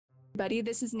everybody.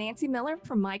 This is Nancy Miller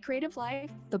from My Creative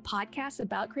Life, the podcast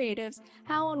about creatives,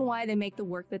 how and why they make the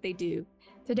work that they do.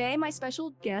 Today, my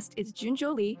special guest is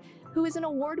Junjo Lee, who is an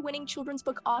award-winning children's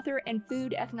book author and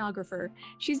food ethnographer.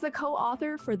 She's the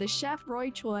co-author for the Chef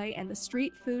Roy Choi and the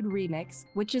Street Food Remix,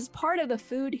 which is part of the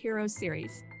Food Heroes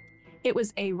series. It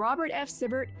was a Robert F.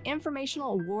 Sibert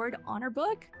Informational Award honor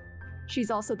book.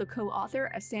 She's also the co-author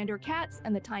of Sandor Katz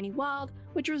and the Tiny Wild,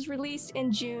 which was released in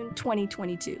June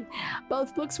 2022.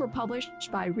 Both books were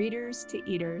published by Readers to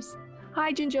Eaters.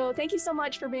 Hi, Junjo. Thank you so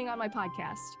much for being on my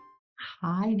podcast.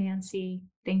 Hi, Nancy.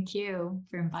 Thank you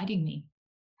for inviting me.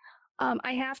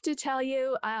 I have to tell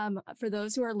you, for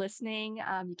those who are listening,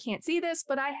 you can't see this,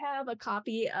 but I have a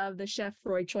copy of the Chef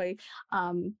Roy Choi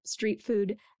Street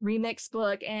Food Remix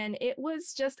book, and it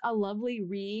was just a lovely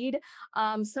read.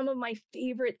 Some of my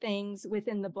favorite things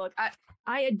within the book,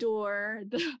 I adore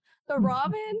the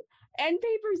robin end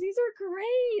papers. These are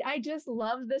great. I just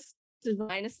love this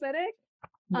design aesthetic.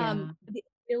 Yeah. The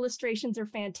illustrations are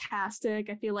fantastic.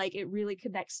 I feel like it really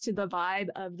connects to the vibe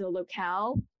of the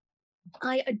locale.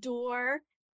 I adore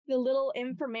the little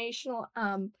informational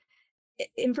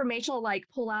like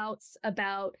pullouts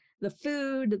about the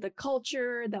food, the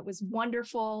culture. That was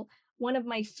wonderful. One of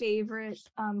my favorite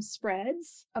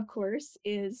spreads, of course,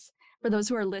 is for those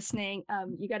who are listening,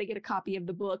 you got to get a copy of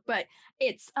the book, but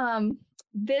it's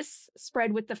this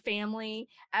spread with the family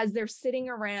as they're sitting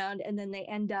around, and then they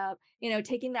end up,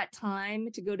 taking that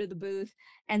time to go to the booth,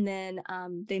 and then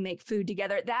they make food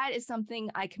together. That is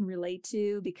something I can relate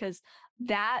to because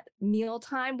that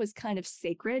mealtime was kind of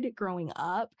sacred growing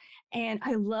up. And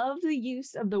I love the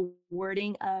use of the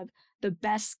wording of the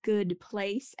best good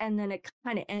place. And then it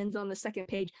kind of ends on the second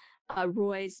page,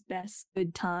 Roy's best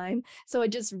good time. So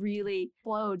it just really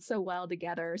flowed so well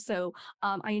together. So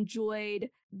I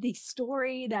enjoyed the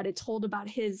story that it told about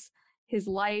his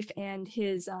life and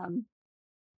his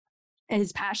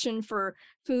passion for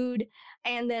food.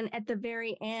 And then at the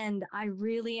very end, I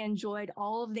really enjoyed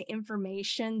all of the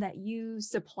information that you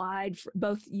supplied, for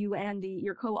both you and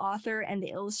your co-author and the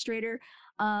illustrator,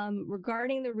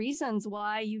 regarding the reasons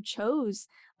why you chose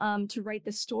to write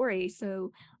the story.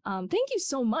 So thank you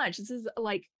so much. This is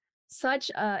like such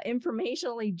a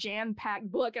informationally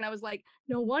jam-packed book. And I was like,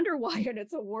 no wonder why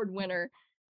it's award winner.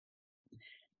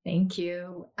 Thank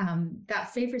you.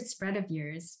 That favorite spread of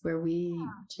yours where we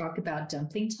talk about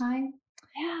dumpling time.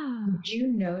 Yeah. Did you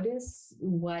notice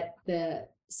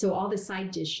so all the side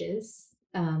dishes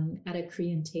at a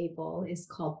Korean table is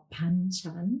called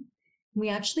banchan. We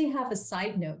actually have a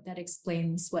side note that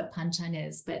explains what banchan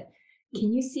is, but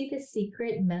can you see the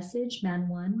secret message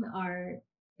Man1, our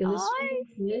illustrator,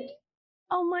 did?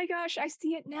 Oh my gosh, I see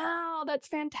it now. That's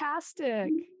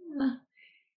fantastic. Yeah.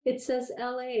 It says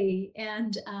LA.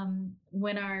 And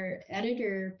when our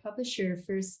publisher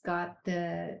first got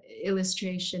the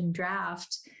illustration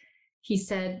draft, he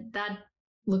said, that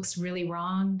looks really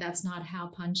wrong. That's not how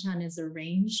banchan is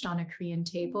arranged on a Korean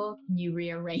table. Can you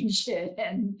rearrange it?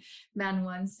 And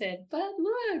Man1 said, but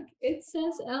look, it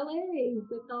says LA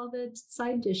with all the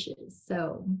side dishes.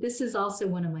 So this is also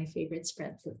one of my favorite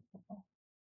spreads as well.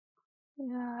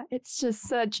 Yeah, it's just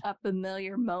such a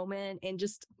familiar moment in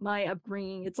just my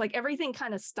upbringing. It's like everything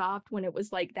kind of stopped when it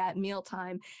was like that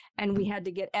mealtime and we had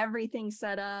to get everything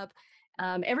set up.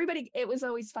 It was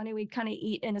always funny. We'd kind of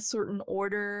eat in a certain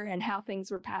order and how things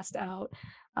were passed out.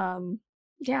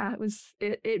 Yeah,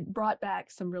 it brought back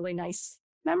some really nice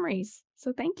memories.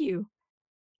 So thank you.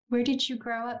 Where did you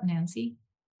grow up, Nancy?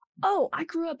 Oh, I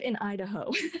grew up in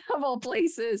Idaho, of all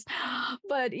places.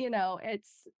 But,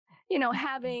 it's,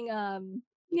 having,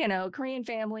 Korean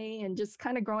family and just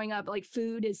kind of growing up, like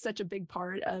food is such a big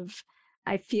part of,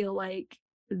 I feel like,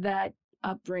 that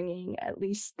upbringing, at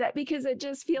least that, because it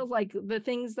just feels like the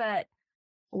things that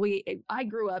I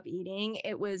grew up eating,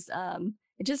 it was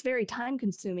just very time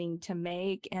consuming to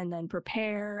make and then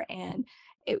prepare. And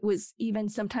it was even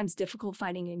sometimes difficult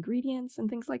finding ingredients and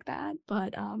things like that.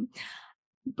 But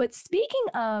speaking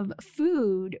of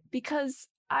food, because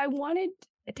I wanted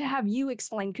to have you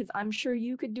explain, because I'm sure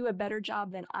you could do a better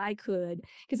job than I could,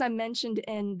 because I mentioned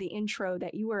in the intro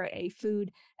that you were a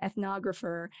food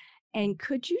ethnographer. And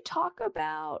could you talk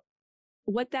about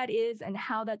what that is and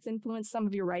how that's influenced some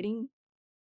of your writing?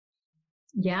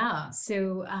 Yeah.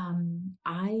 So a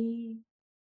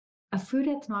food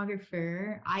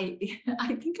ethnographer, I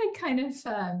think I kind of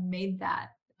made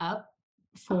that up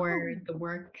for the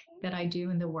work that I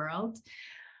do in the world.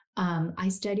 I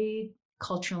studied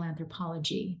cultural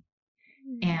anthropology,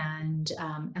 and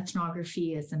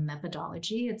ethnography is a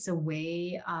methodology. It's a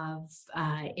way of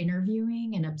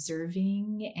interviewing and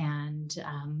observing and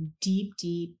deep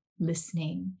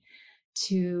listening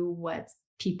to what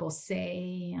people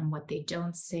say and what they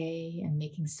don't say, and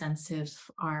making sense of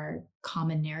our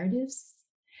common narratives.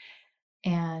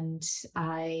 And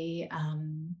I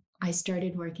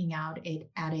started working out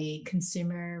at a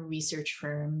consumer research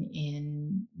firm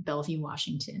in Bellevue,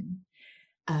 Washington,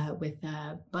 with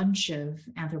a bunch of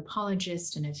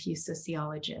anthropologists and a few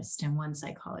sociologists and one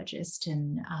psychologist.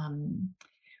 And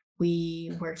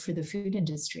we worked for the food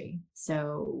industry.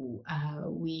 So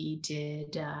we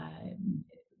did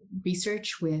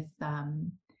research with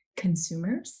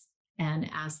consumers and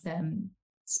asked them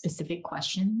specific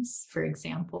questions. For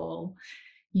example,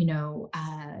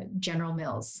 General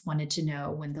Mills wanted to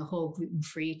know, when the whole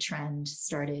gluten-free trend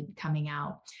started coming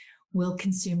out, will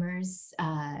consumers,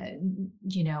 how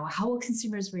will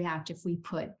consumers react if we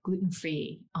put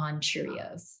gluten-free on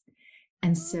Cheerios?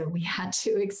 And so we had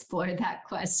to explore that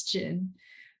question.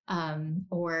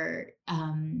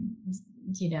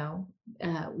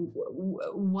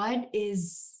 What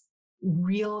is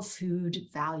real food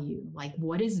value? Like,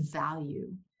 what is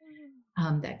value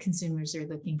that consumers are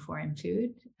looking for in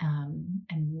food?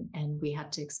 And we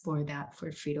had to explore that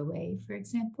for Frito-Lay, for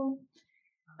example,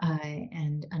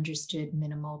 and understood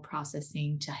minimal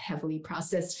processing to heavily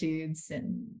processed foods,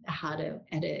 and how to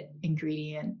edit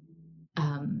ingredient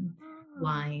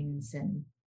lines. And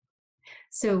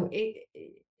so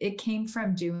it came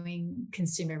from doing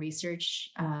consumer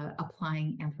research,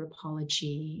 applying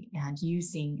anthropology and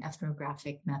using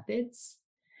ethnographic methods.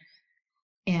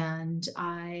 And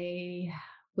I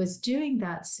was doing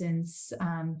that since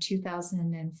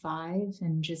 2005,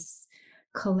 and just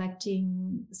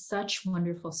collecting such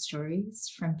wonderful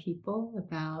stories from people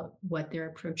about what their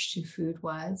approach to food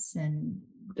was and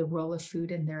the role of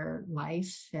food in their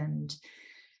life.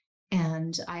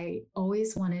 And I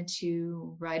always wanted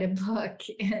to write a book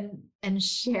and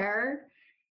share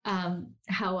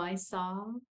how I saw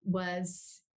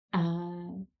was,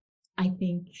 I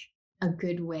think, a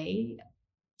good way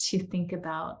to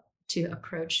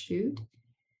approach food.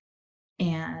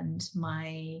 And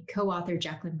my co-author,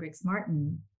 Jacqueline Briggs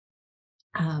Martin,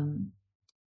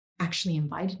 actually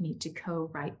invited me to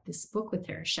co-write this book with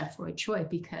her, Chef Roy Choi,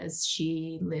 because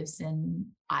she lives in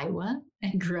Iowa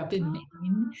and grew up in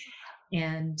Maine.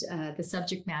 And the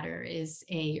subject matter is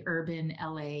a urban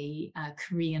LA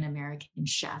Korean American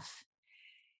chef.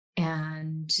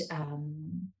 And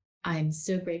I'm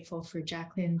so grateful for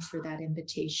Jacqueline for that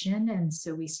invitation. And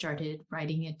so we started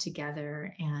writing it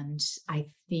together. And I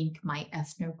think my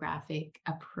ethnographic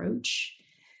approach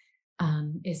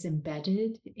is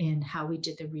embedded in how we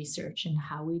did the research and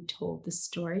how we told the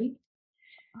story.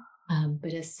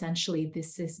 But essentially,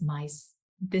 this is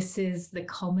the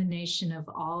culmination of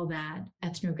all that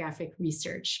ethnographic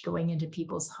research, going into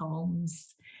people's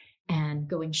homes and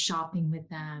going shopping with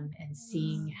them and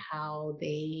seeing how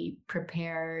they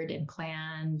prepared and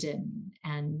planned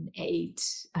and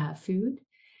ate food.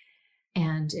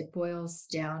 And it boils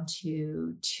down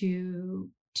to two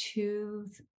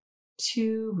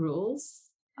rules.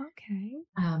 Okay.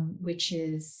 Which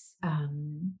is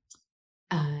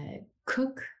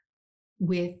cook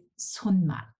with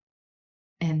손맛.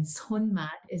 And 손맛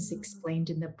is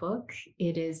explained in the book.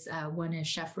 It is one of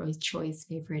Chef Roy Choi's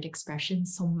favorite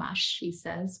expressions. 손맛, she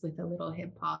says, with a little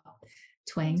hip hop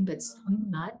twang. But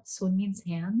손맛, 손 means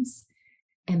hands,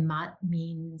 and 맛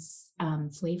means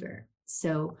flavor.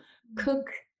 So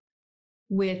cook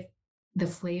with the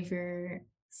flavor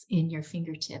in your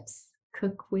fingertips.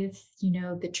 Cook with,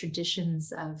 the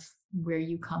traditions of where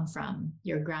you come from,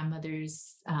 your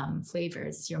grandmother's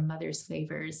flavors, your mother's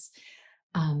flavors,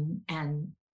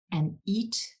 and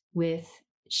eat with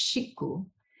식구.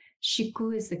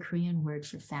 식구 is the Korean word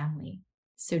for family.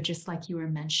 So just like you were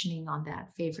mentioning on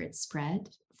that favorite spread,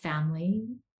 family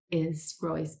is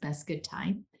Roy's best good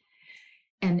time.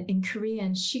 And in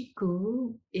Korean,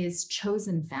 식구 is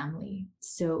chosen family.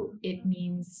 So it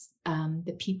means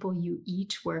the people you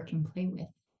eat, work, and play with.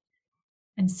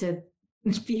 And so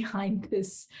behind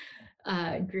this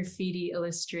graffiti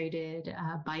illustrated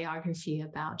biography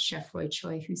about Chef Roy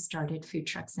Choi, who started food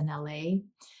trucks in LA,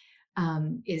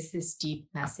 is this deep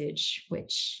message,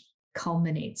 which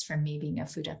culminates from me being a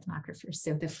food ethnographer.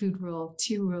 So the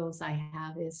two rules I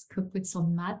have is cook with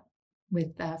손맛,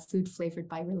 with food flavored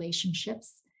by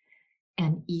relationships,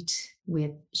 and eat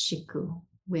with 식구,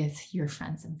 with your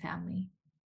friends and family.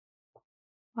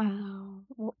 Wow.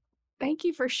 Well, thank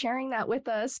you for sharing that with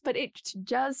us. But it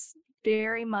does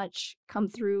very much come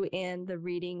through in the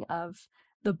reading of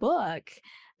the book,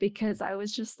 because I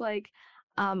was just like,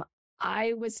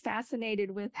 I was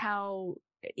fascinated with how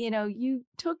you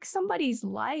took somebody's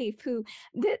life who,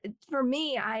 for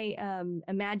me, I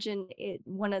imagine it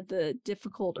one of the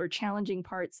difficult or challenging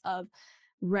parts of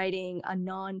writing a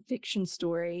nonfiction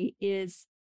story is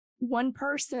one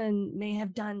person may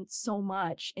have done so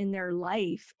much in their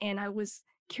life. And I was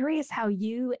curious how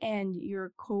you and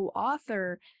your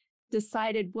co-author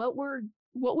decided what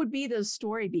would be those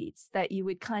story beats that you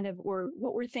would kind of, or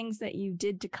what were things that you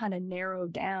did to kind of narrow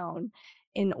down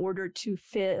in order to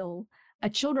fill a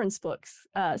children's books,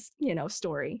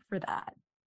 story for that.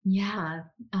 Yeah.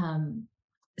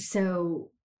 So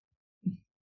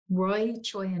Roy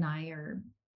Choi and I are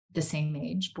the same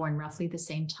age, born roughly the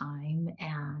same time.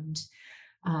 And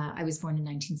I was born in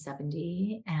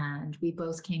 1970, and we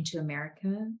both came to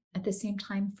America at the same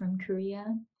time from Korea.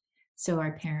 So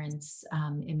our parents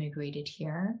immigrated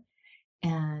here.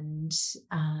 And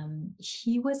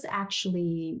he was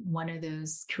actually one of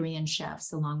those Korean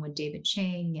chefs, along with David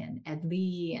Chang and Ed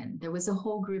Lee. And there was a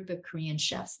whole group of Korean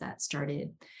chefs that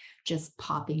started just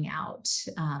popping out.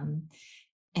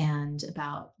 And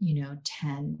about,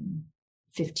 10,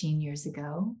 15 years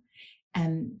ago.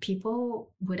 And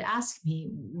people would ask me,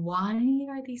 why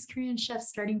are these Korean chefs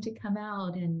starting to come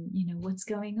out? And, what's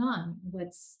going on?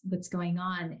 What's going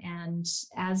on? And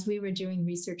as we were doing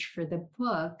research for the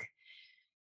book,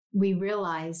 we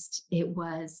realized it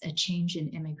was a change in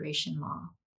immigration law.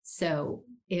 So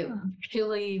it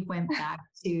really went back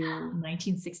to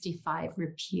 1965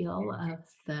 repeal of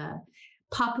the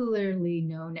popularly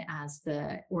known as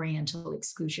the Oriental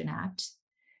Exclusion Act,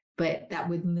 but that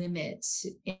would limit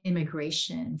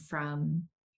immigration from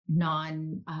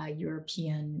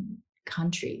non-European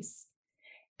countries.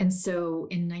 And so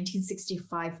in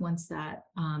 1965, once that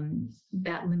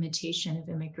limitation of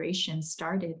immigration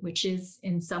started, which is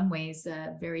in some ways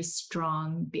a very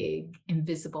strong, big,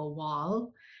 invisible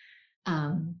wall,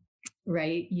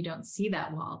 right? You don't see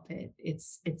that wall, but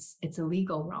it's a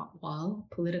legal wall,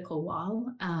 political wall.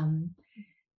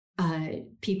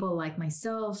 People like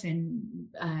myself and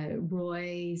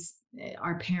Roy's,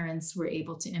 our parents were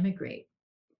able to immigrate.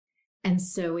 And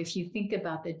so if you think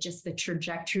about just the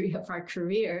trajectory of our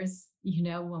careers,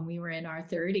 when we were in our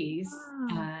 30s,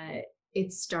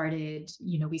 it started,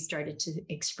 we started to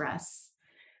express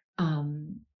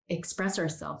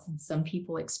ourselves, and some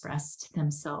people expressed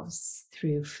themselves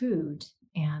through food,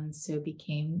 and so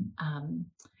became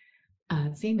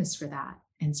famous for that,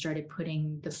 and started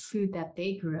putting the food that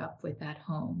they grew up with at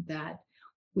home that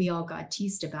we all got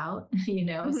teased about,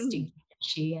 stinky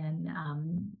and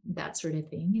that sort of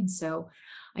thing. And so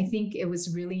I think it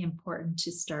was really important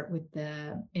to start with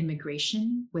the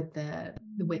immigration, with the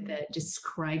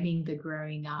describing the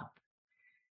growing up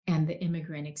and the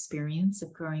immigrant experience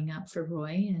of growing up for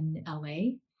Roy in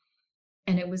LA.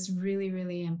 And it was really,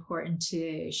 really important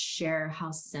to share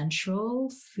how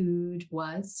central food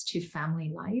was to family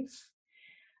life.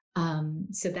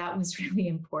 So that was really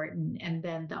important. And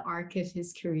then the arc of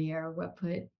his career, what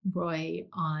put Roy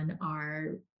on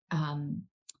our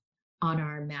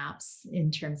maps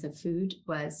in terms of food,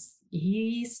 was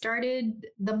he started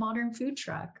the modern food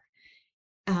truck.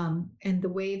 And the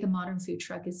way the modern food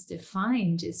truck is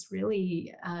defined is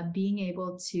really being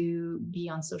able to be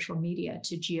on social media,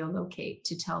 to geolocate,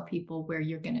 to tell people where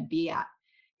you're going to be at,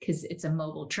 because it's a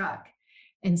mobile truck.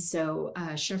 And so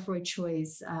Chef Roy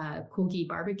Choi's Kogi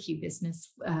barbecue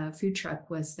business food truck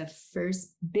was the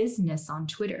first business on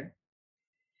Twitter.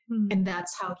 And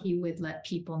that's how he would let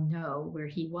people know where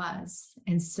he was.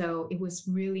 And so it was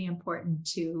really important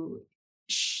to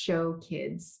show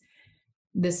kids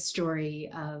the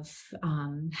story of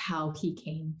how he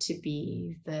came to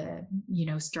be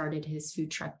started his food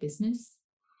truck business.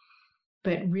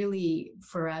 But really,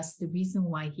 for us, the reason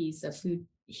why he's a food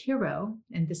hero,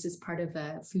 and this is part of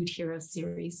a Food Hero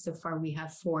series. So far, we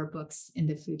have 4 books in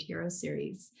the Food Hero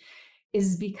series,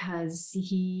 is because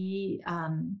he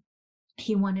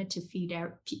wanted to feed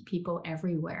people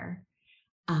everywhere.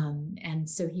 And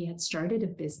so he had started a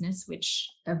business which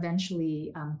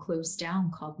eventually closed down,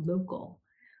 called Local,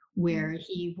 where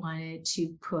he wanted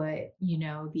to put,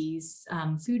 these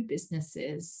food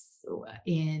businesses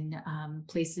in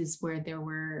places where there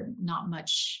were not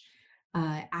much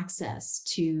access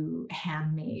to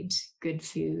handmade good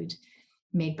food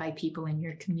made by people in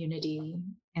your community.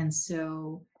 And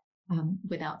so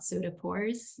without soda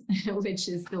pours, which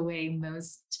is the way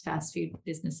most fast food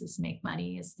businesses make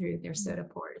money, is through their soda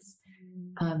pours.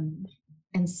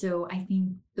 And so I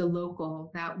think the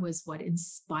Local, that was what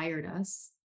inspired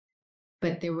us.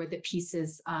 But there were the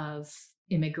pieces of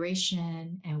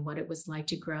immigration and what it was like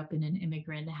to grow up in an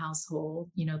immigrant household,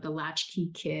 the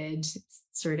latchkey kid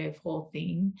sort of whole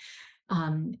thing.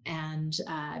 and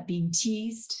being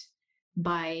teased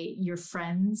by your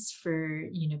friends for,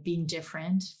 being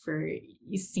different, for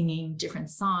singing different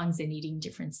songs and eating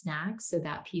different snacks. So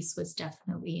that piece was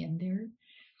definitely in there.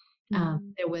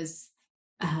 There was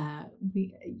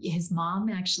his mom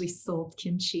actually sold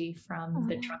kimchi from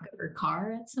the trunk of her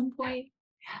car at some point.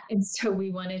 And so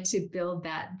we wanted to build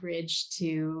that bridge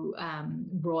to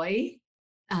Roy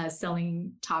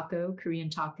selling Korean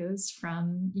tacos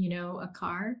from, a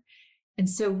car. And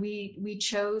so we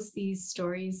chose these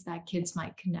stories that kids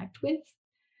might connect with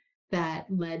that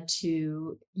led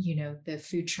to, the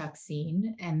food truck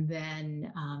scene, and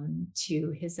then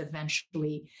to his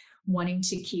eventually wanting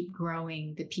to keep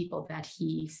growing the people that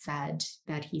he fed,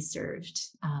 that he served,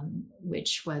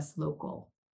 which was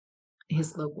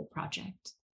his local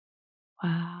project.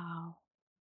 Wow.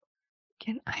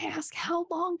 Can I ask, how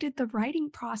long did the writing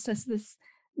process this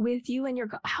with you and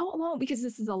how long? Because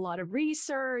this is a lot of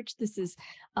research. This is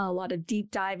a lot of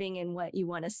deep diving in what you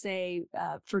want to say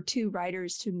for two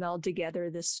writers to meld together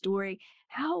this story.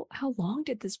 How long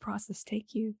did this process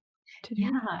take you to do?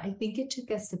 Yeah, I think it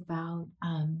took us about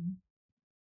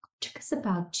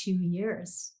 2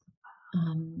 years,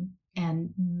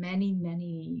 and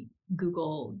many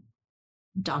Google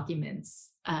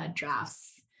documents,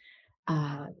 drafts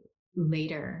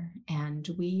later. And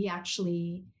we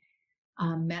actually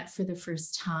met for the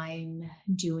first time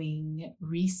doing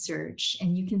research.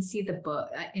 And you can see the book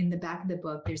in the back of the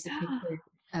book. There's a picture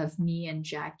of me and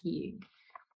Jackie.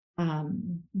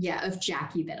 Of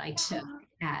Jackie that I took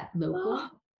at local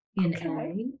in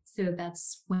LA. So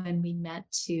that's when we met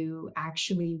to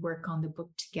actually work on the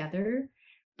book together.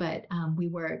 But we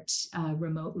worked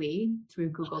remotely through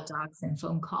Google Docs and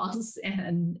phone calls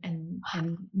and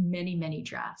many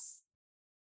drafts.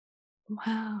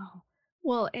 Wow.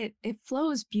 Well, it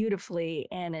flows beautifully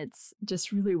and it's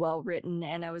just really well written.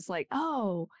 And I was like,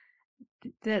 oh,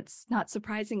 that's not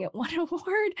surprising it won an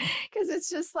award, because it's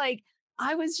just like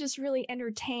I was just really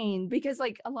entertained, because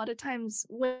like a lot of times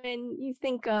when you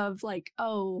think of like,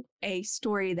 oh, a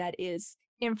story that is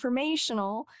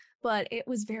informational, but it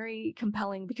was very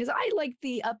compelling because I like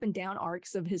the up and down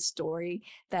arcs of his story,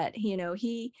 that he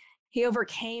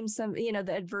overcame some, the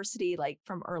adversity like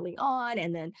from early on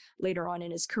and then later on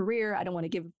in his career. I don't want to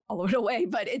give all of it away,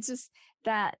 but it's just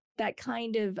that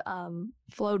kind of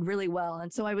flowed really well.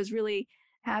 And so I was really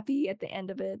happy at the end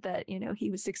of it that,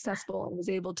 he was successful and was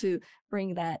able to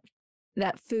bring that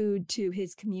food to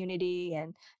his community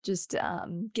and just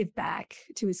give back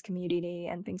to his community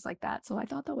and things like that. So I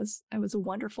thought that was a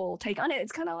wonderful take on it.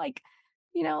 It's kind of like,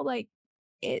 like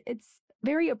it's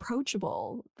very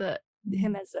approachable,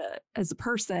 him as a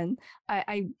person.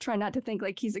 I try not to think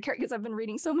like he's a character, because I've been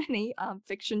reading so many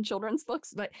fiction children's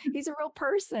books, but he's a real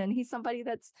person. He's somebody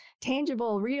that's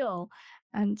tangible, real.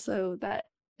 And so that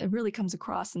it really comes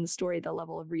across in the story, the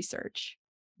level of research.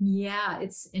 Yeah,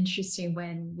 it's interesting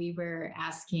when we were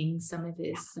asking some of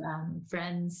his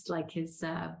friends, like his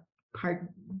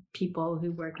people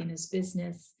who work in his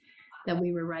business, that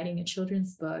we were writing a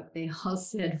children's book. They all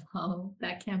said, well,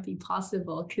 that can't be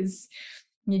possible because,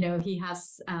 he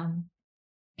has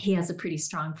a pretty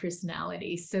strong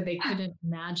personality. So they couldn't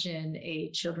imagine a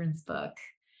children's book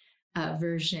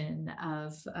version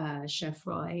of Chef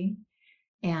Roy.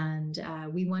 And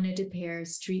we wanted to pair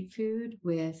street food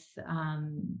with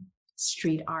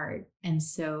street art. And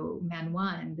so Man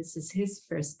Wan, this is his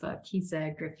first book. He's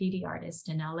a graffiti artist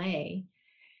in LA.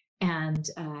 And,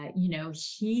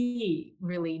 he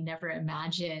really never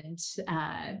imagined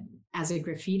as a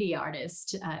graffiti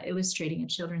artist illustrating a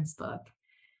children's book.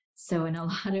 So in a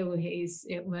lot of ways,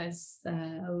 it was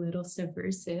a little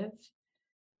subversive.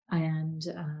 And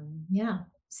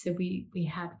so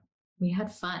we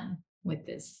had fun with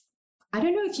this. I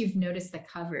don't know if you've noticed the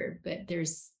cover, but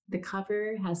the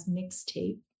cover has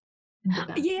mixtape in the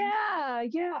back. Yeah. I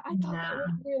thought that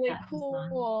was really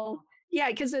cool. Yeah,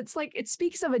 because it's like it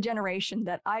speaks of a generation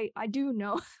that I do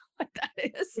know what that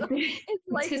is. So it's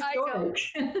like historic.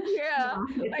 I know. Yeah,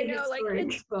 I know.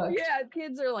 Like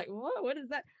kids are like, what is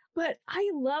that? But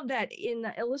I love that in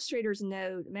the illustrator's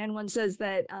note, Man Wan says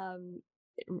that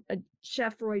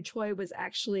Chef Roy Choi was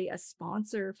actually a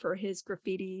sponsor for his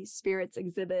Graffiti Spirits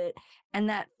exhibit, and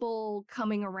that full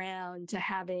coming around to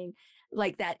having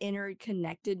like that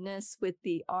interconnectedness with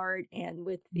the art and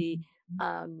with the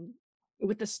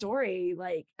story.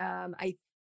 Like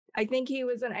I think he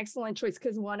was an excellent choice,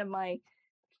 because one of my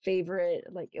favorite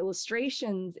like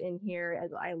illustrations in here,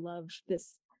 as I love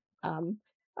this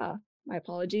my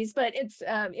apologies, but it's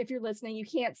if you're listening you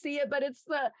can't see it, but it's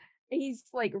he's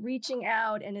like reaching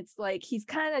out and it's like he's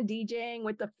kind of DJing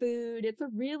with the food. It's a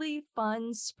really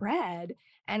fun spread.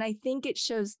 And I think it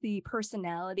shows the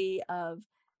personality of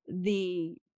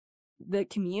the the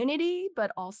community,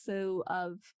 but also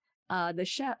of the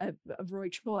chef of Roy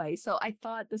Choi. So I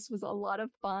thought this was a lot of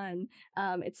fun.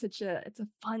 It's a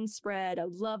fun spread. I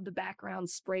love the background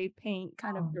spray paint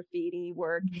kind of Oh, graffiti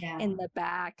work in yeah. the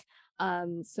back.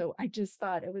 So I just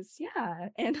thought it was yeah.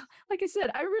 And like I said,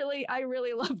 I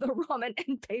really love the ramen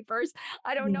and papers.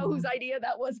 I don't know Yeah. whose idea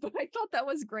that was, but I thought that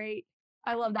was great.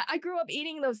 I love that. I grew up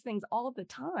eating those things all the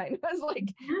time. I was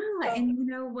like, Yeah, so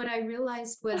and what I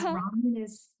realized was ramen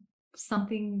is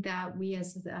something that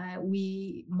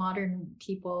we modern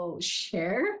people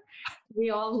share. We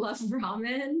all love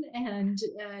ramen, and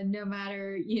no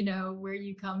matter where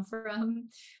you come from,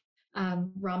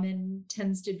 ramen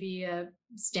tends to be a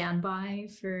standby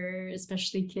for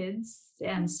especially kids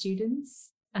and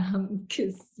students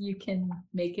because you can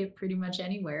make it pretty much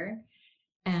anywhere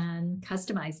and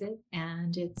customize it,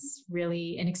 and it's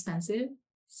really inexpensive.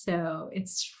 So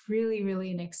it's really,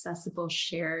 really an accessible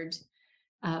shared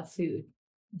food.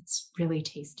 It's really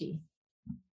tasty.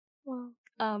 well,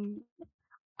 I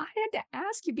had to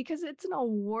ask you because it's an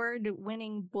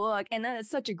award-winning book, and that is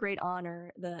such a great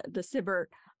honor, the Sibert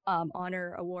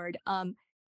Honor Award. Can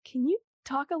you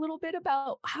talk a little bit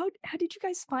about how did you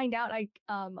guys find out?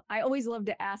 I always love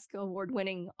to ask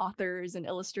award-winning authors and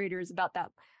illustrators about that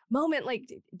moment. Like,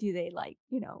 do they like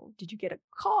did you get a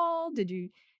call? Did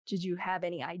you have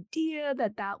any idea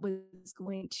that that was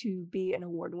going to be an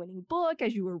award-winning book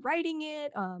as you were writing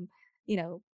it? You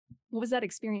know, what was that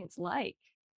experience like?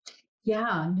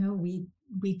 Yeah, no, we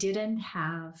didn't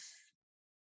have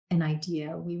an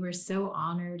idea. We were so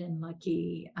honored and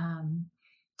lucky.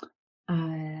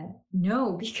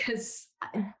 No, because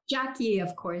Jackie,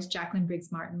 of course, Jacqueline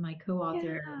Briggs Martin, my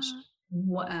co-author,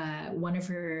 Yeah. one of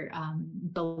her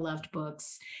beloved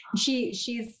books.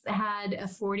 She's had a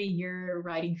 40-year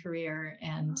writing career,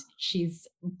 and she's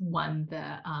won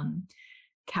the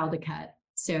Caldecott.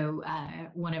 So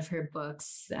one of her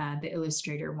books, the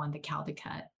illustrator won the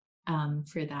Caldecott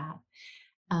for that.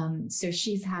 So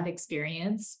she's had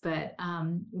experience, but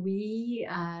we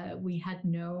had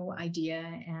no idea.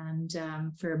 And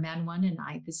for Man One and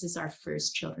I, this is our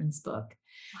first children's book.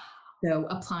 So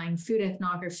applying food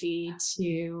ethnography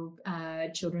to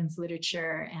children's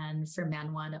literature, and for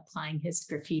Man One, applying his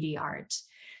graffiti art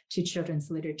to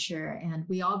children's literature. And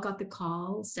we all got the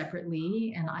call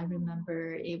separately. And I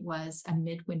remember it was a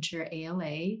midwinter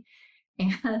ALA,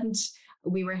 and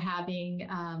we were having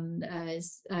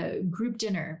a group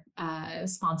dinner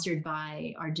sponsored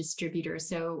by our distributor.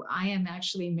 So I am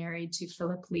actually married to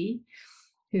Philip Lee,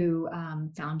 who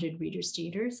founded Reader's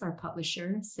Theaters, our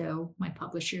publisher. So my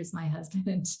publisher is my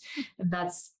husband. And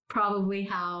that's probably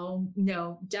how,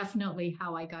 no, definitely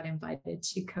how I got invited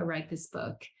to co-write this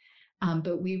book.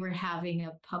 But we were having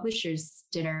a publisher's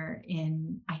dinner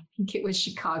in, I think it was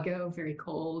Chicago, very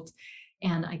cold.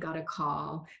 And I got a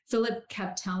call. Philip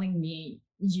kept telling me,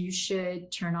 you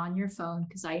should turn on your phone,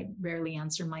 because I rarely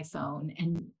answer my phone,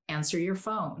 and answer your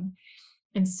phone.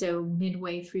 And so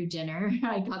midway through dinner,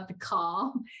 I got the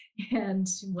call and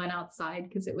went outside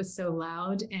because it was so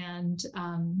loud. And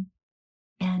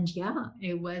yeah,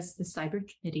 it was the cyber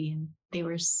committee, and they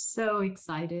were so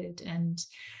excited, and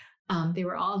they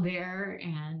were all there,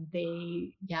 and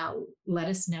they let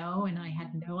us know, and I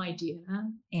had no idea.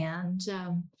 And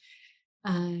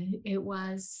it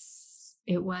was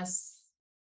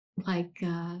like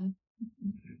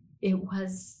it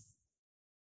was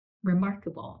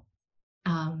remarkable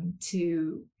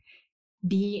to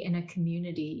be in a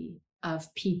community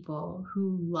of people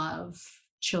who love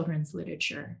children's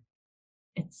literature.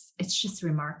 It's just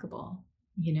remarkable,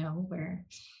 where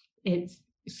it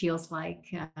feels like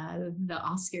the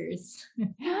Oscars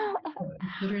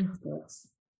children's books.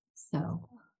 So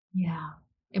yeah.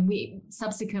 And we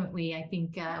subsequently, I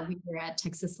think we were at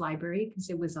Texas Library, because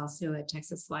it was also a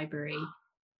Texas Library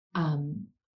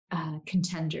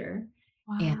contender.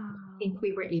 And I Wow. think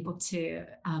we were able to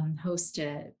host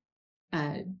a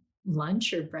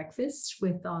lunch or breakfast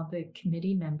with all the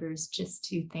committee members, just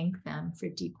to thank them for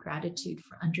deep gratitude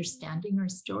for understanding our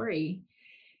story.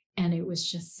 And it was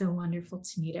just so wonderful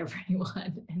to meet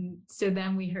everyone. And so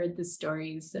then we heard the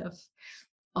stories of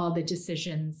all the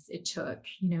decisions it took.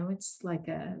 It's like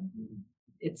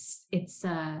it's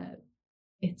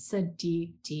a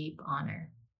deep, deep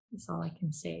honor. That's all I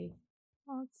can say.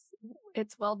 Well,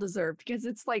 it's well deserved because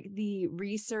it's like the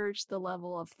research, the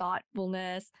level of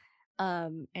thoughtfulness,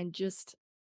 and just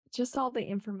all the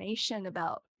information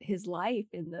about his life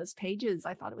in those pages.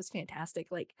 I thought it was fantastic.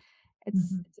 Like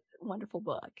it's Mhm. wonderful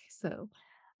book. So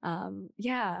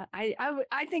yeah,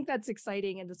 I think that's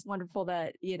exciting, and it's wonderful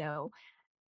that,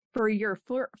 for your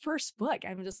first book,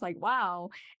 I'm just like, wow.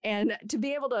 And to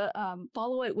be able to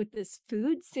follow it with this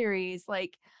food series,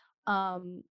 like,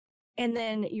 um, and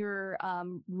then your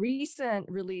recent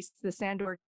release, the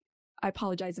Sandor, I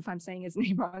apologize if I'm saying his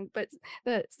name wrong, but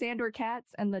the Sandor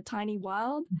Cats and the Tiny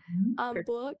Wild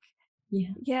book. Yeah.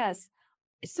 Yes.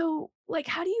 So, like,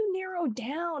 how do you narrow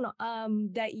down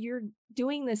that you're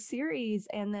doing this series,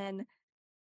 and then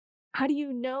how do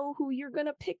you know who you're going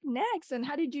to pick next, and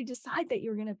how did you decide that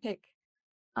you're going to pick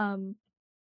um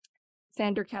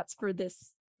Sandor Cats for the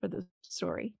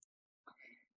story?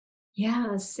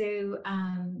 Yeah. So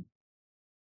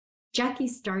Jackie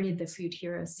started the Food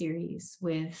Hero series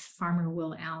with Farmer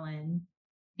Will Allen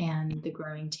and The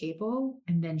Growing Table.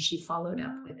 And then she followed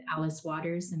up with Alice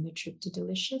Waters and The Trip to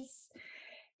Delicious.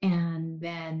 And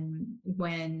then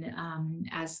when,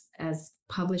 as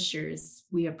publishers,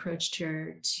 we approached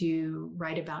her to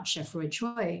write about Chef Roy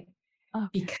Choi, Okay.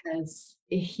 because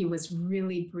he was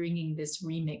really bringing this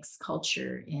remix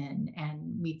culture in,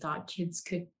 and we thought kids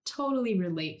could totally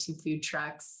relate to food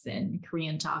trucks and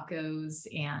Korean tacos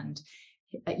and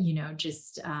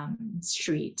just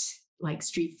street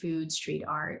food, street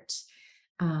art.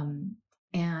 um,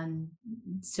 and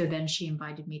so then she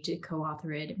invited me to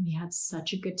co-author it, and we had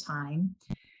such a good time.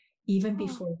 Even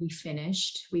before we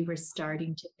finished, we were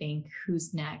starting to think,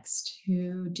 who's next?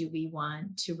 Who do we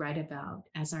want to write about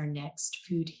as our next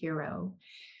food hero?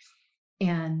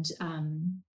 And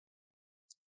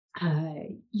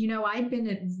I'd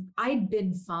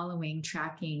been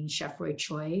tracking Chef Roy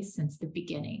Choi since the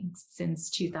beginning, since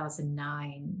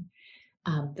 2009.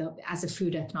 As a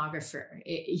food ethnographer,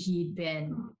 he'd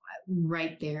been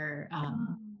right there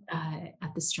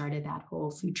at the start of that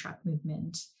whole food truck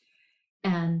movement.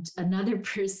 And another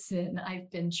person I've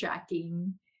been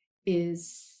tracking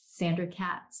is Sandor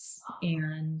Katz,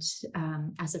 and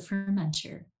as a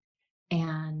fermenter.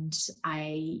 And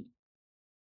I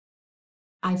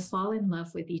fall in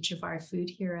love with each of our food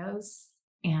heroes.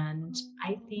 And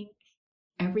I think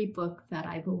every book that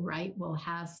I will write will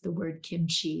have the word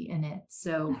kimchi in it.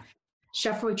 So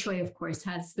Chef Roy Choi, of course,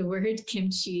 has the word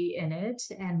kimchi in it.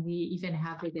 And we even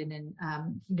have it in a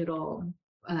little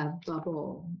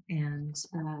bubble, and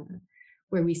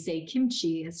where we say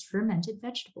kimchi is fermented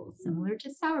vegetables, similar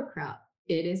to sauerkraut.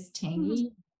 It is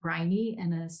tangy, briny,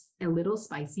 and a little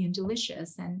spicy and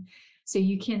delicious. And so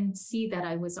you can see that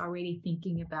I was already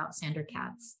thinking about Sandor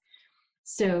Katz.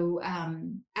 So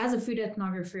as a food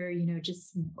ethnographer,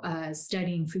 just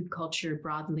studying food culture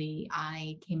broadly,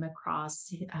 I came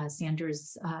across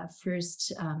Sandor's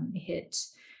first hit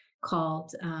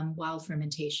called Wild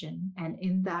Fermentation. And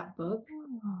in that book,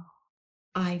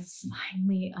 I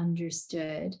finally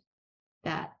understood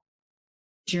that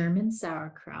German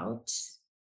sauerkraut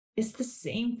is the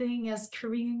same thing as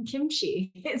Korean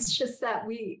kimchi. It's just that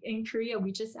in Korea,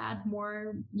 we just add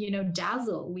more,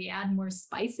 dazzle. We add more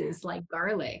spices like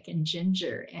garlic and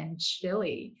ginger and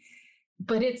chili,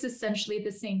 but it's essentially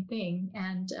the same thing.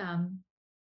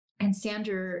 And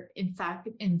Sandor, in fact,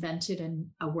 invented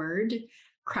a word,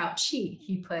 kraut-chi.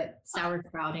 He put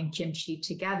sauerkraut and kimchi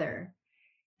together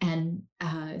and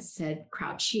said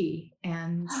kraut-chi.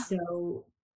 And so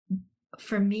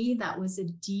for me, that was a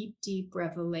deep, deep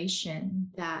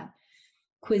revelation that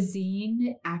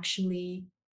cuisine actually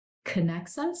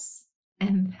connects us,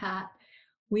 and that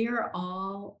we are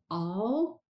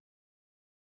all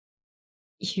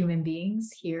human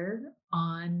beings here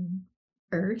on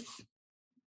Earth.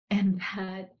 And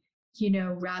that,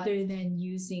 rather than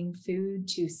using food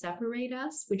to separate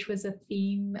us, which was a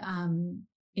theme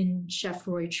in Chef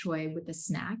Roy Choi with the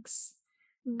snacks,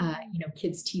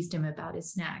 kids teased him about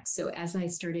his snacks. So as I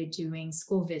started doing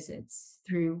school visits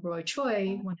through Roy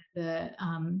Choi,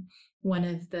 one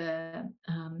of the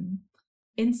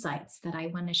insights that I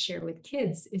want to share with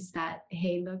kids is that,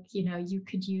 hey, look, you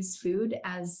could use food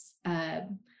as a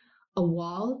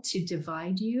wall to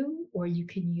divide you, or you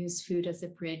can use food as a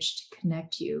bridge to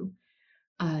connect you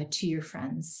to your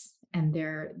friends and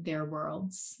their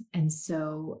worlds. And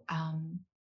so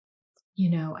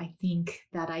I think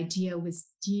that idea was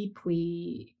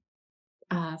deeply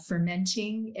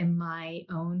fermenting in my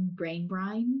own brain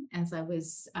brine as I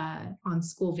was on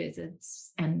school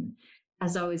visits and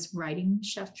as I was writing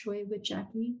Chef Choi with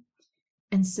Jackie.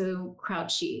 And so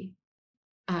kraut-chi,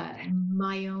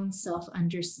 my own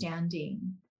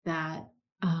self-understanding that,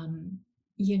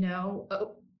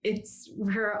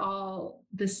 we're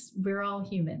all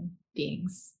human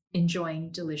beings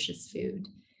enjoying delicious food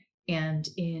and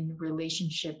in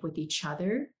relationship with each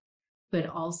other, but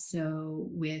also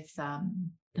with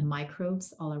the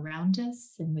microbes all around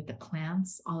us and with the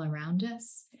plants all around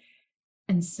us.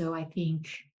 And so I think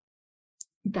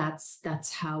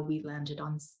that's how we landed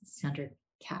on Sandor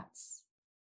Katz.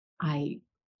 I,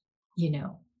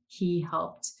 he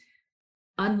helped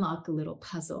unlock a little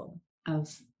puzzle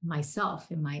of myself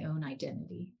and my own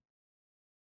identity.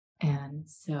 And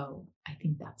so I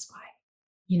think that's why.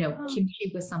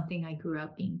 Kimchi was something I grew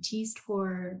up being teased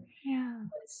for,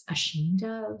 was ashamed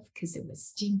of because it was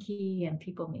stinky and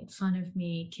people made fun of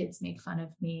me, kids made fun of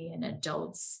me, and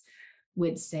adults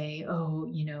would say, oh,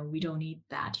 we don't eat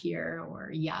that here,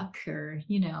 or yuck, or,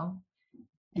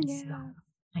 and so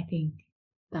I think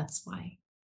that's why.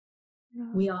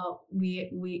 We all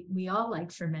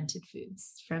like fermented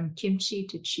foods, from kimchi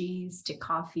to cheese to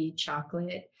coffee,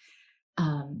 chocolate,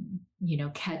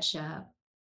 ketchup,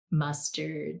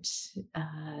 mustard.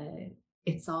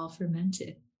 It's all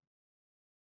fermented.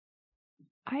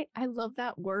 I love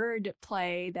that word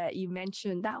play that you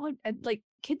mentioned. That would, like,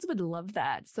 kids would love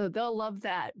that. So they'll love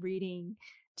that reading,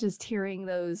 just hearing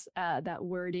those that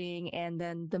wording, and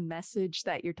then the message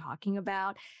that you're talking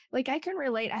about. Like, I can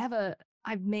relate.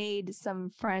 I've made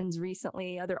some friends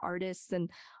recently, other artists, and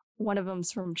one of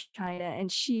them's from China,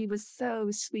 and she was so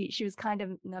sweet. She was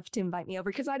kind enough to invite me over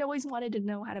because I'd always wanted to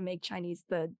know how to make Chinese,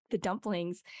 the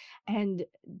dumplings. And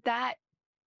that,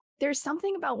 there's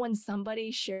something about when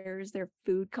somebody shares their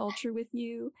food culture with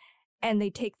you and they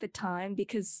take the time,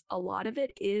 because a lot of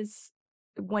it is,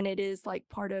 when it is like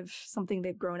part of something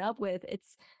they've grown up with,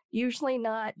 it's usually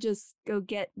not just go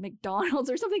get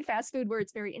McDonald's or something fast food where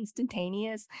it's very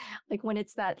instantaneous. Like, when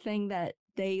it's that thing that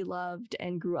they loved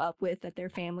and grew up with, that their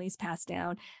families passed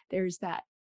down, there's that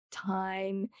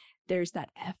time, there's that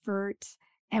effort.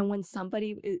 And when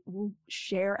somebody will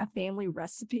share a family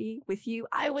recipe with you,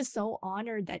 I was so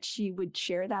honored that she would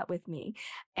share that with me.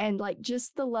 And like,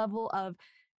 just the level of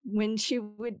when she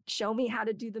would show me how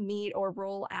to do the meat or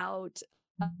roll out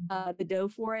the dough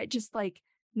for it, just like,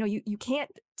 no, you can't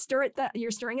stir it, that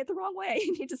you're stirring it the wrong way.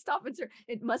 You need to stop and stir.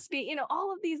 It must be,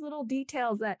 all of these little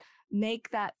details that make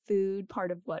that food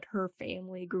part of what her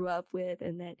family grew up with.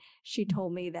 And that she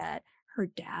told me that her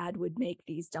dad would make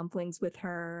these dumplings with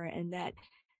her, and that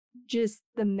just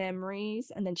the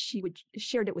memories, and then she would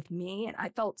shared it with me, and I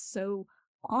felt so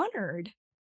honored.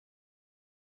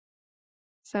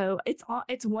 So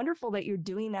it's wonderful that you're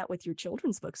doing that with your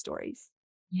children's book stories.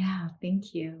 Yeah,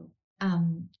 thank you.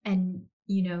 And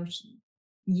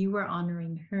you were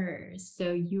honoring her,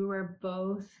 so you were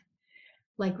both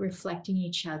like reflecting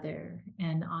each other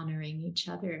and honoring each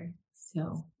other.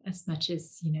 So as much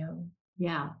as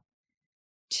yeah,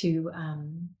 to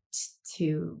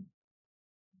to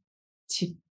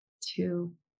to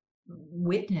to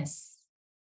witness,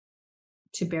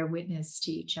 to bear witness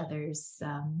to each other's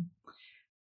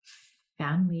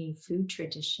family food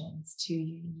traditions, to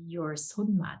your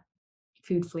sonmat,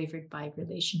 food flavored by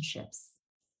relationships.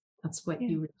 That's what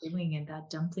you were doing in that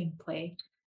dumpling play.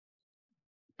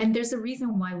 And there's a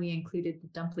reason why we included the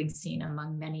dumpling scene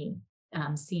among many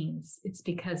scenes. It's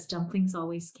because dumplings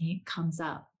always comes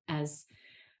up as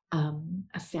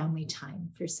a family time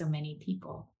for so many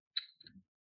people.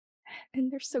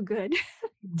 And they're so good.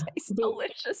 Tastes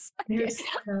delicious. They're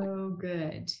so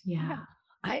good. Yeah.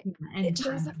 And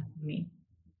me.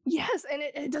 Yes, and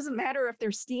it doesn't matter if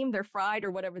they're steamed, they're fried,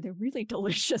 or whatever. They're really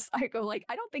delicious. I go like,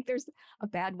 I don't think there's a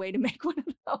bad way to make one of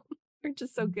them. They're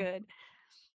just so good.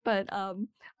 But I'm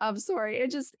sorry.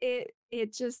 It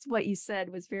just, what you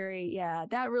said was very,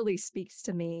 that really speaks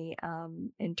to me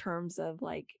in terms of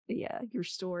like, your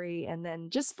story, and then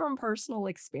just from personal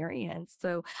experience.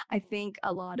 So I think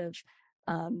a lot of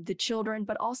the children,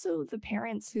 but also the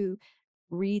parents who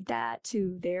read that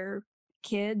to their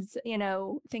kids,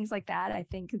 things like that, I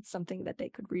think it's something that they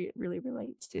could really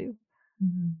relate to.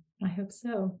 I hope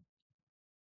so.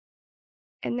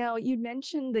 And now you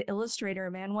mentioned the illustrator,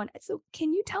 Man One. So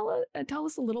can you tell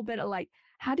us a little bit of like,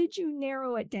 how did you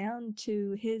narrow it down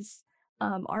to his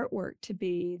artwork to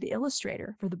be the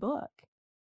illustrator for the book?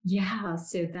 Yeah,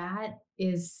 so that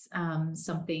is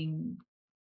something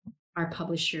our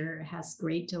publisher has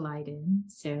great delight in.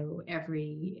 So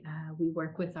we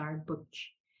work with our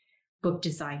book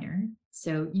designer.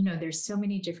 So, there's so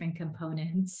many different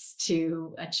components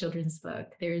to a children's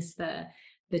book. There's the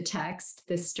text,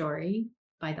 the story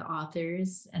by the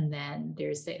authors, and then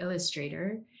there's the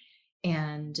illustrator.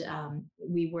 And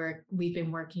we've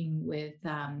been working with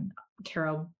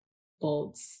Carol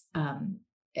Boltz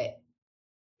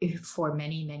for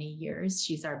many, many years.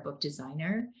 She's our book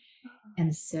designer.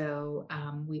 And so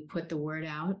we put the word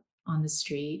out on the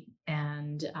street,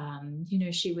 and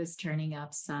she was turning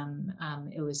up some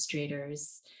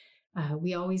illustrators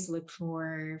We always look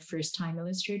for first-time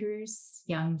illustrators,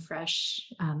 young, fresh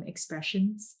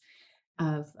expressions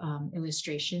of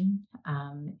illustration.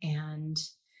 And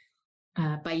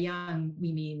by young,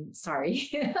 we mean, sorry,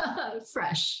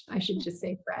 fresh. I should just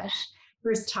say fresh.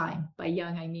 First time. By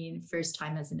young, I mean first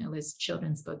time as an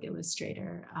children's book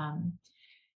illustrator.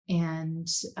 And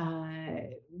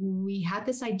we had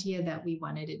this idea that we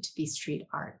wanted it to be street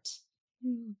art.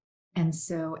 Mm. And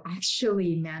so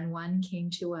actually, Man One came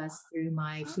to us through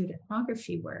my food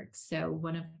ethnography work. So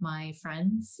one of my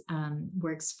friends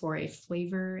works for a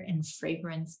flavor and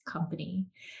fragrance company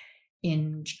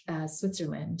in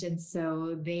Switzerland. And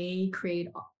so they create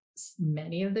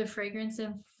many of the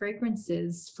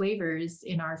fragrances, flavors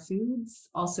in our foods,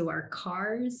 also our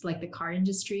cars. Like the car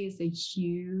industry is a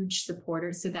huge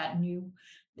supporter. So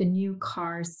the new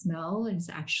car smell is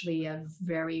actually a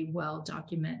very well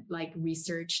documented, like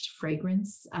researched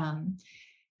fragrance.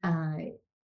 My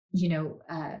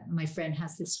friend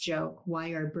has this joke: why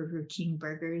are Burger King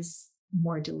burgers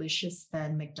more delicious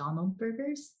than McDonald's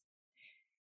burgers?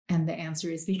 And the answer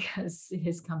is because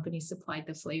his company supplied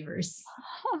the flavors.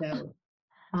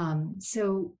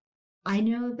 So I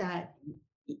know that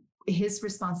his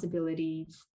responsibility,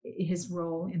 his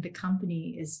role in the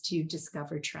company is to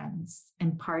discover trends.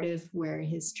 And part of where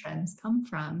his trends come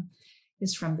from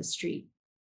is from the street.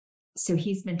 So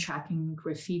he's been tracking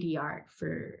graffiti art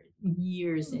for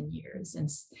years and years, and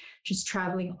just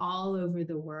traveling all over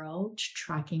the world,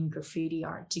 tracking graffiti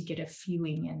art to get a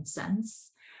feeling and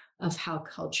sense of how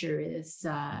culture is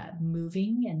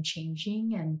moving and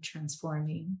changing and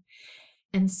transforming.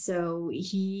 And so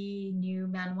he knew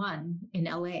Man One in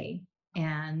LA.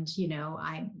 And,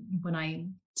 when I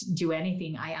do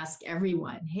anything, I ask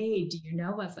everyone, hey, do you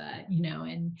know of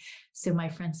and so my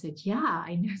friend said, yeah,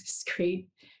 I know this great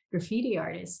graffiti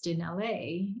artist in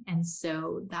LA. And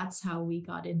so that's how we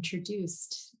got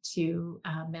introduced to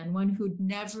Man One, who'd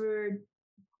never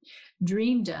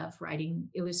dreamed of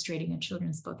illustrating a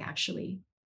children's book, actually.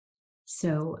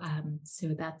 So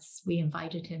we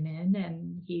invited him in,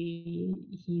 and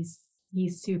he's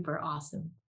super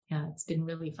awesome. Yeah, it's been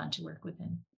really fun to work with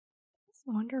him. That's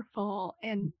wonderful.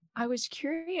 And I was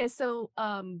curious. So,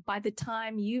 by the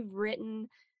time you've written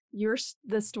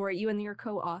the story, you and your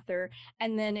co-author,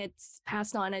 and then it's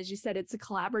passed on, as you said, it's a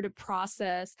collaborative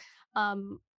process.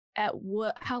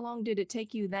 How long did it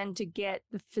take you then to get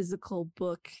the physical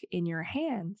book in your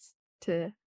hands?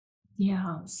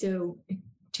 Yeah, so it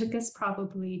took us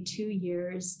probably 2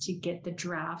 years to get the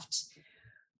draft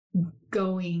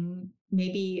going,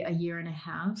 maybe a year and a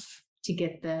half to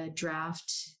get the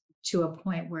draft to a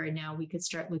point where now we could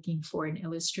start looking for an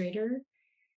illustrator.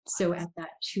 So at that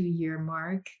 2-year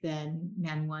mark, then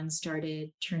Man One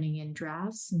started turning in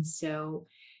drafts. And so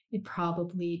it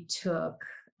probably took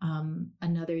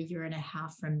another year and a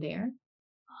half from there.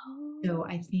 Oh. So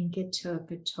I think it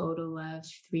took a total of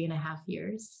 3.5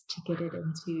 years to get it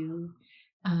into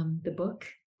the book.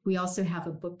 We also have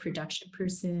a book production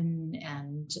person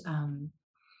and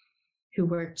who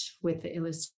worked with the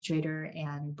illustrator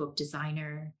and book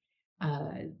designer,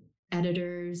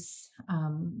 editors,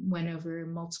 went over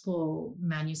multiple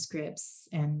manuscripts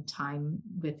and time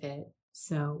with it.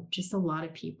 So just a lot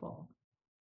of people.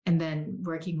 And then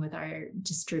working with our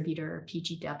distributor,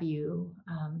 PGW.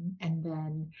 And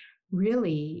then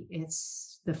really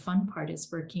the fun part is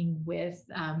working with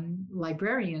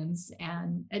librarians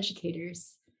and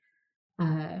educators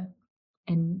and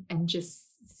just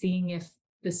seeing if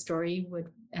the story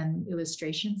and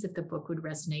illustrations, if the book would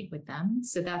resonate with them.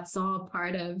 So that's all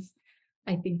part of,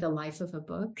 I think, the life of a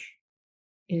book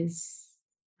is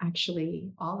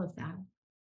actually all of that.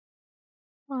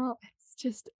 Well, it's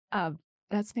just,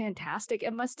 that's fantastic.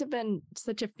 It must have been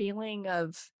such a feeling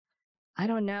of, I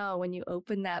don't know, when you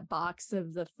open that box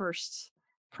of the first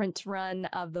print run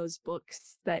of those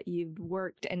books that you've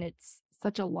worked, and it's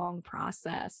such a long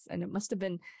process, and it must have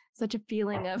been such a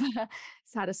feeling of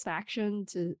satisfaction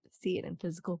to see it in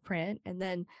physical print, and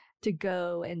then to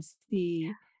go and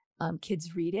see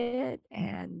kids read it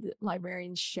and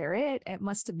librarians share it. It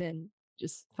must have been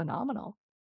just phenomenal.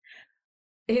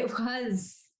 It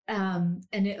was, and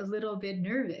a little bit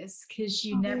nervous because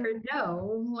you never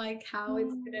know like how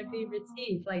it's going to be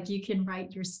received. Like you can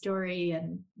write your story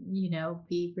and,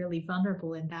 be really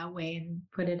vulnerable in that way and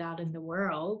put it out in the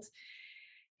world.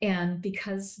 And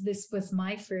because this was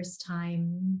my first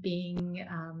time being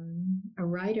a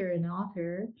writer and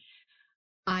author,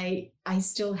 I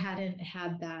still hadn't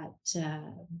had that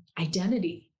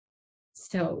identity.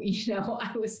 So,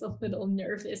 I was a little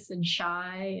nervous and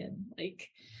shy and like,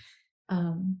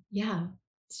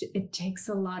 it takes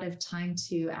a lot of time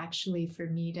to actually for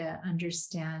me to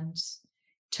understand.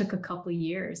 Took a couple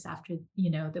years after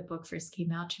the book first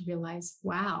came out to realize,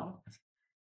 wow,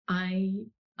 I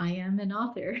I am an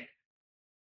author.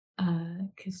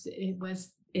 Because it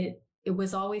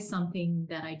was always something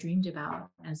that I dreamed about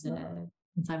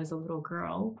since I was a little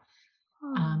girl.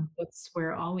 Oh, Books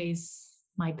were always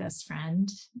my best friend.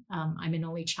 I'm an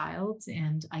only child,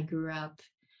 and I grew up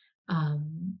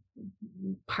um,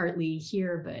 partly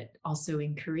here, but also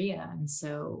in Korea, and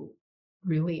so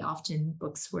really often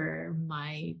books were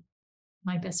my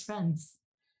best friends.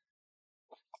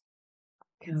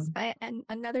 So, and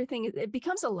another thing is it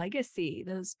becomes a legacy.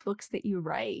 Those books that you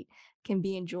write can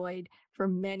be enjoyed for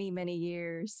many, many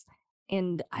years.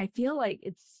 And I feel like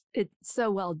it's so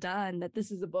well done that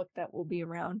this is a book that will be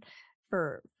around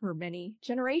for many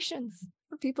generations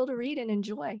for people to read and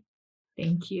enjoy.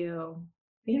 thank you,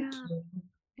 thank Yeah. you.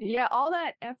 Yeah, all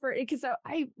that effort because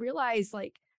I realized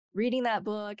like reading that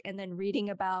book and then reading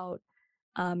about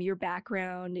your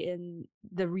background in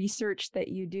the research that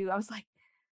you do, I was like,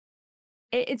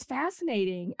 it's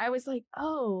fascinating. I was like,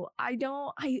 oh, I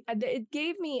don't, it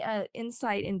gave me an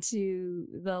insight into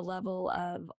the level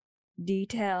of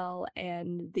detail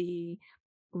and the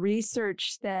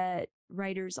research that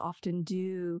writers often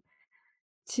do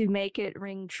to make it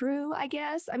ring true, I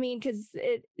guess. I mean, because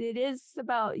it is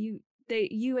about you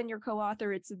and your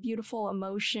co-author. It's a beautiful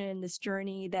emotion, this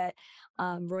journey that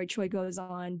Roy Choi goes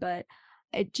on, but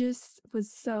it just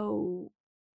was so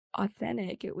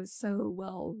authentic. It was so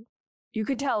well, you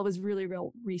could tell it was really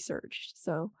well researched.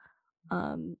 So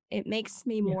it makes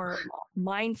me Yeah. more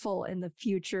mindful in the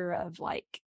future of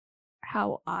like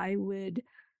how I would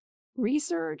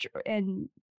research and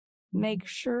make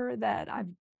sure that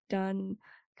I've done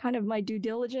kind of my due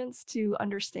diligence to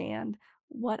understand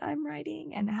what I'm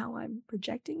writing and how I'm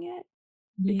projecting it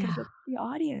because Yeah. of the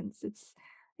audience. It's,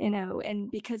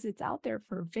 and because it's out there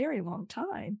for a very long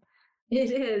time.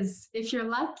 It is, if you're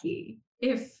lucky.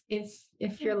 If Yeah.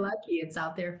 you're lucky, it's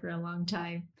out there for a long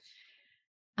time.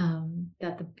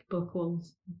 That the book will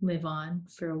live on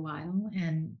for a while.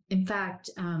 And in fact,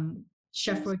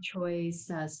 Chef Roy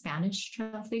Choi's Spanish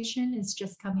translation is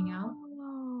just coming out.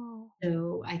 Oh,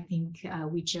 So I think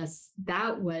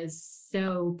that was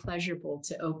so pleasurable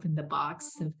to open the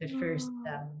box of the first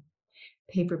oh,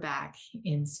 paperback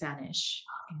in Spanish.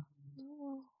 And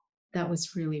oh, that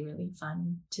was really, really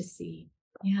fun to see.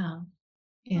 Yeah.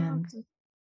 And okay.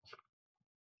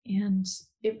 and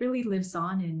it really lives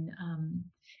on in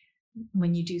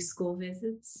when you do school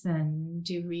visits and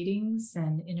do readings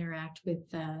and interact with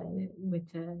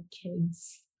the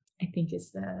kids. I think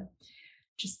is the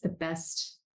just the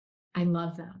best. I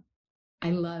love that.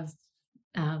 I love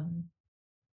um,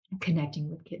 connecting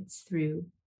with kids through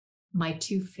my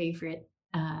two favorite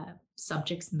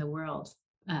subjects in the world: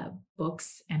 uh,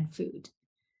 books and food.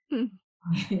 Hmm.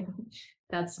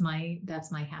 That's my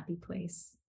happy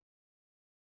place.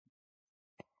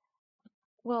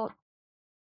 Well,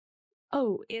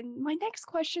 oh, and my next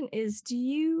question is, do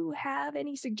you have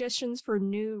any suggestions for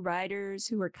new writers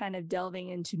who are kind of delving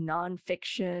into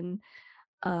nonfiction,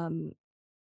 um,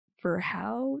 for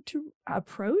how to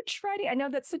approach writing? I know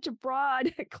that's such a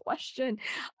broad question.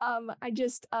 I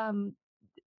just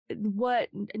what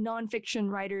nonfiction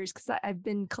writers, because I've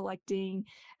been collecting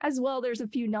as well. There's a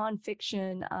few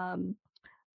nonfiction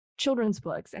children's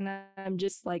books, and I'm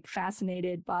just like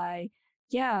fascinated by,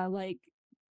 yeah, like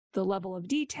the level of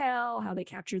detail, how they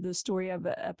capture the story of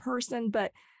a person.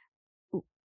 But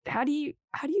how do you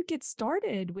get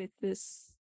started with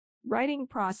this writing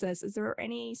process? Is there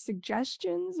any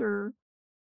suggestions or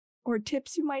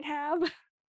tips you might have?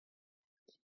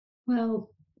 Well,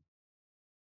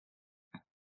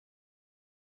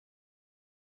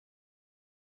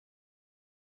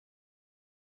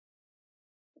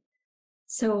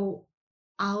 so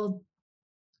I'll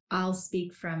I'll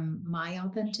speak from my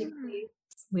authentic Sure. place,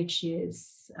 which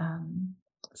is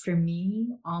for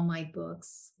me, all my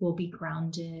books will be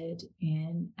grounded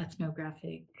in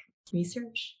ethnographic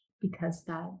research because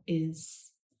that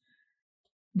is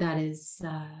that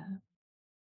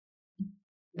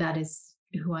is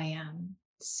who I am.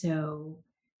 So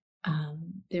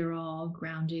they're all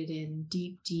grounded in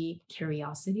deep, deep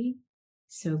curiosity.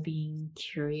 So being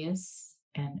curious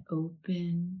and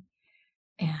open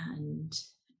and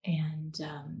and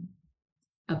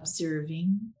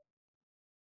observing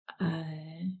uh,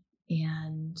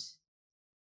 and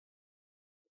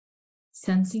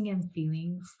sensing and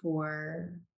feeling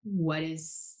for what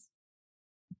is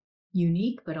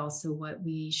unique, but also what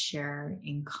we share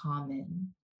in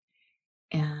common.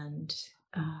 And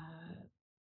uh,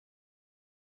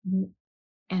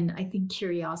 And I think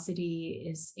curiosity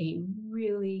is a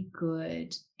really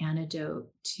good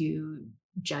antidote to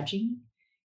judging.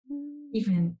 Mm.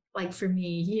 Even like for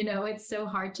me, it's so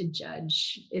hard to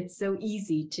judge. It's so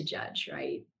easy to judge,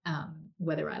 right?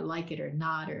 Whether I like it or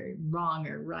not, or wrong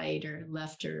or right, or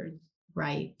left or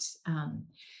right.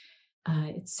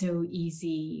 It's so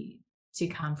easy to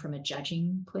come from a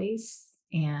judging place.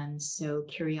 And so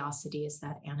curiosity is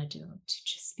that antidote to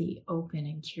just be open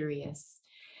and curious,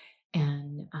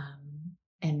 and uh,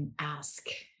 ask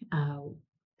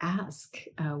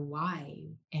why.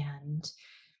 And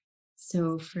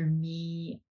so for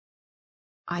me,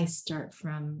 I start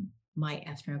from my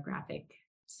ethnographic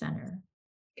center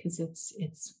because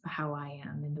it's how I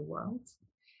am in the world.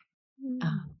 Mm.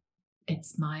 Um,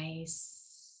 it's my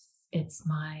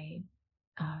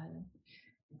uh,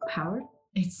 power.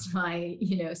 It's my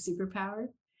superpower.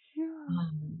 Yeah.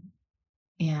 Um,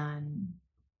 and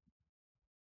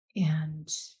and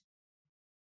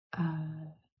uh,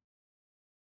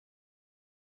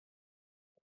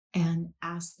 and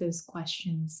ask those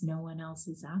questions no one else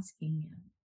is asking you,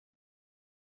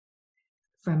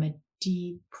 from a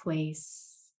deep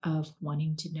place of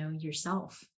wanting to know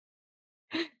yourself.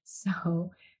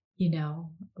 So,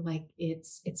 like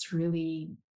it's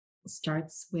really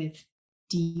starts with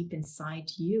deep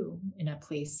inside you, in a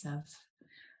place of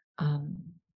um,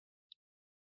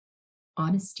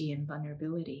 honesty and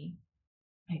vulnerability,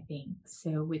 I think.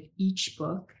 So with each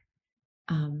book,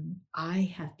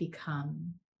 I have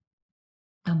become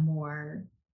a more,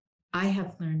 I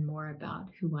have learned more about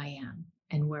who I am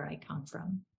and where I come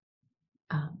from.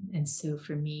 And so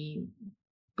for me,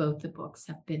 both the books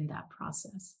have been that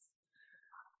process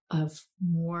of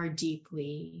more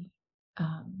deeply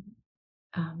um,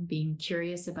 being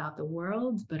curious about the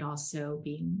world, but also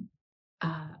being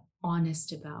uh,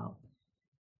 honest about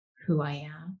who I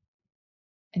am.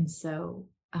 And so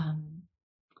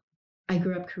I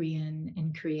grew up Korean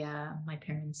in Korea. My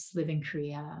parents live in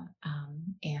Korea.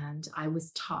 And I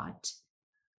was taught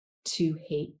to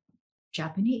hate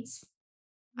Japanese.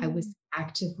 I Mm. was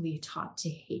actively taught to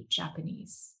hate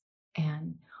Japanese.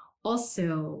 And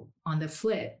also, on the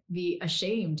flip, be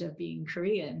ashamed of being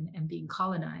Korean and being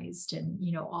colonized, and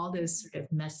all those sort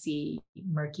of messy,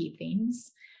 murky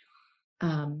things.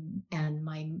 And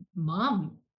my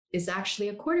mom is actually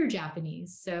a quarter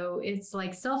Japanese, so it's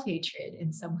like self-hatred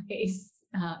in some ways.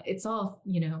 It's all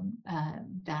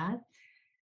that.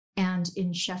 And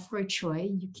in Chef Roy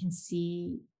Choi, you can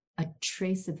see a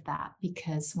trace of that,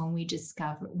 because when we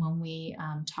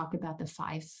talk about the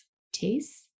five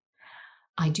tastes,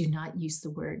 I do not use the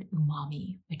word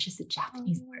umami, which is a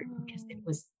Japanese word, because it Oh.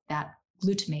 was that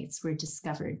glutamates were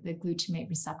discovered. The glutamate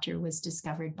receptor was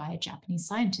discovered by a Japanese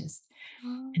scientist.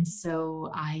 Oh. And so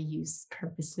I use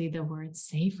purposely the word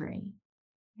savory.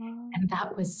 Oh. And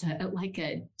that was like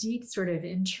a deep sort of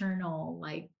internal,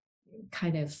 like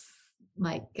kind of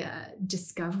like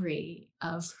discovery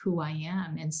of who I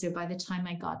am. And so by the time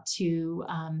I got to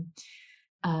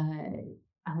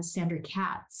Sandra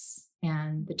Katz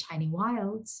and The Tiny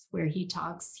Wilds, where he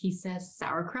says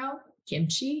sauerkraut,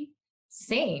 kimchi,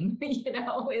 same,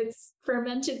 it's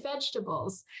fermented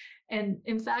vegetables. And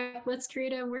in fact, let's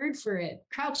create a word for it,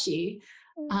 crouchy.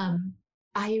 Mm. Um,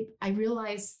 I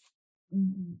realized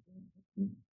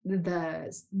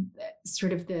the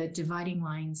sort of the dividing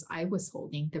lines I was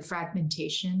holding, the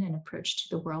fragmentation and approach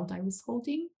to the world I was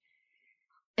holding.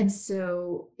 And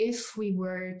so if we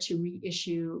were to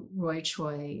reissue Roy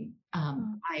Choi,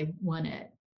 Oh. I want to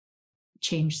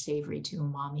change savory to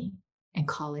umami and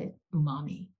call it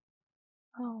umami.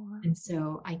 Oh, wow. And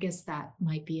so I guess that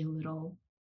might be a little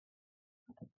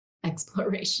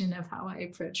exploration of how I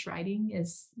approach writing,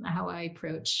 is how I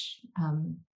approach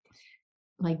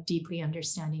like deeply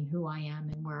understanding who I am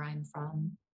and where I'm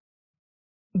from,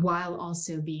 while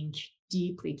also being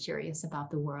deeply curious about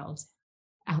the world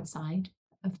outside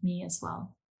of me as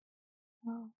well.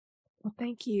 Oh. Well,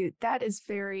 thank you. That is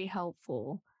very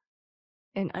helpful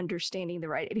in understanding the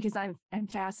writing, because I'm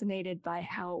fascinated by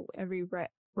how every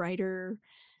writer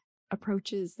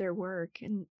approaches their work,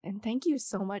 and thank you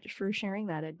so much for sharing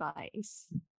that advice.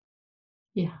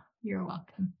 Yeah, you're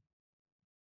welcome.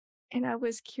 And I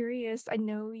was curious, I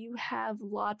know you have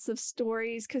lots of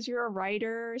stories because you're a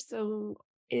writer. So,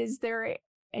 is there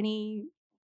any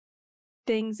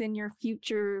things in your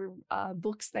future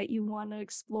books that you want to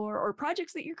explore, or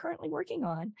projects that you're currently working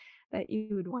on that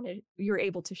you're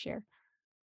able to share?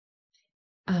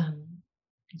 Um,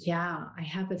 yeah, I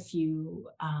have a few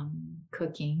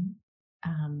cooking.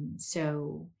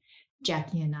 So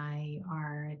Jackie and I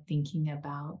are thinking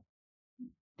about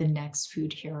the next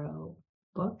Food Hero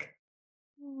book.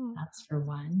 Mm. That's for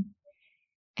one.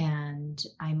 And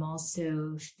I'm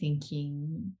also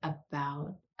thinking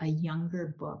about a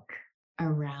younger book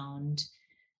around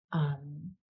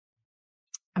um,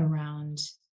 around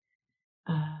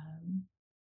um,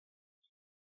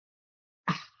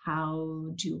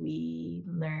 how do we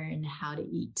learn how to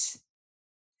eat.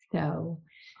 So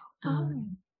Oh,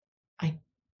 um, I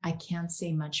I can't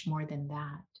say much more than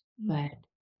that, but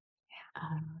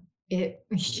it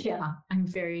yeah, I'm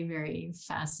very very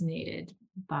fascinated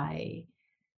by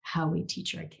how we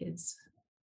teach our kids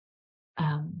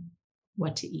um,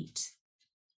 what to eat.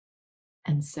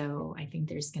 And so I think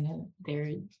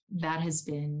that has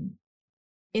been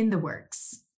in the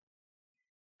works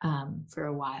for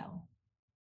a while.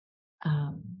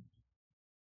 Um,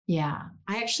 yeah,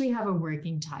 I actually have a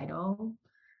working title,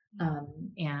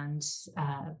 and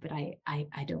but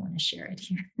I don't want to share it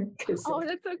here because oh,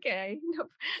 that's okay. No,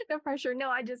 no pressure. No,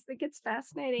 I just think it's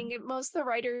fascinating. Most of the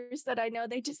writers that I know,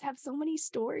 they just have so many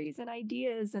stories and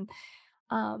ideas,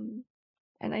 um,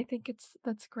 and I think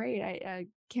that's great. I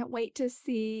can't wait to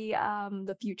see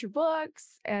the future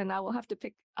books, and I will have to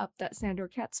pick up that Sandor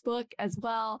Katz book as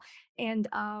well. And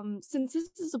since this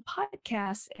is a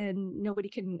podcast and nobody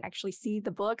can actually see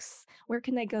the books, where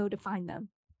can they go to find them?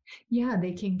 yeah,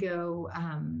 they can go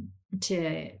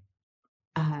to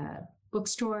uh,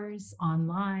 bookstores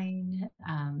online.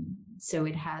 So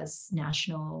it has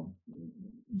national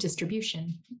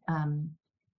distribution.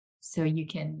 So you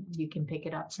can pick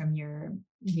it up from your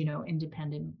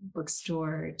independent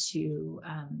bookstore to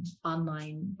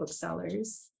online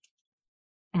booksellers.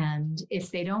 And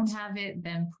if they don't have it,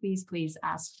 then please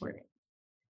ask for it.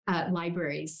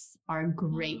 Libraries are a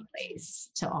great place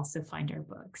to also find our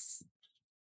books.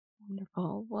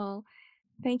 Wonderful. Well,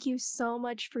 thank you so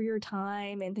much for your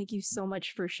time, and thank you so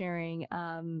much for sharing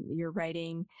your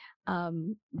writing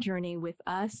journey with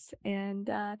us. And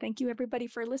thank you, everybody,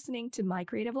 for listening to My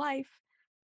Creative Life.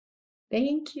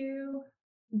 Thank you.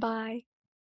 Bye.